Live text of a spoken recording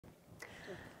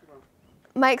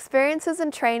My experiences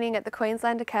and training at the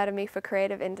Queensland Academy for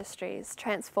Creative Industries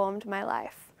transformed my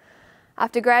life.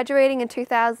 After graduating in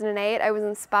 2008, I was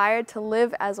inspired to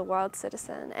live as a world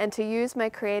citizen and to use my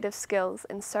creative skills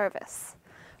in service.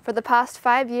 For the past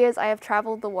 5 years, I have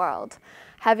traveled the world,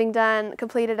 having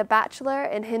completed a Bachelor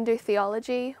in Hindu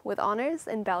Theology with honours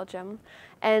in Belgium,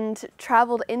 and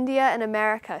traveled India and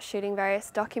America shooting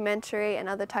various documentary and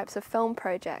other types of film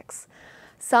projects.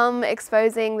 Some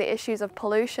exposing the issues of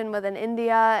pollution within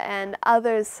India and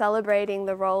others celebrating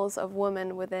the roles of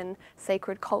women within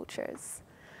sacred cultures.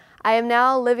 I am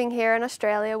now living here in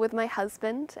Australia with my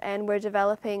husband, and we're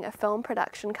developing a film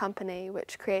production company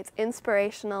which creates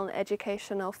inspirational and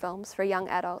educational films for young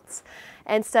adults,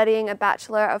 and studying a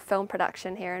Bachelor of Film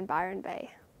Production here in Byron Bay.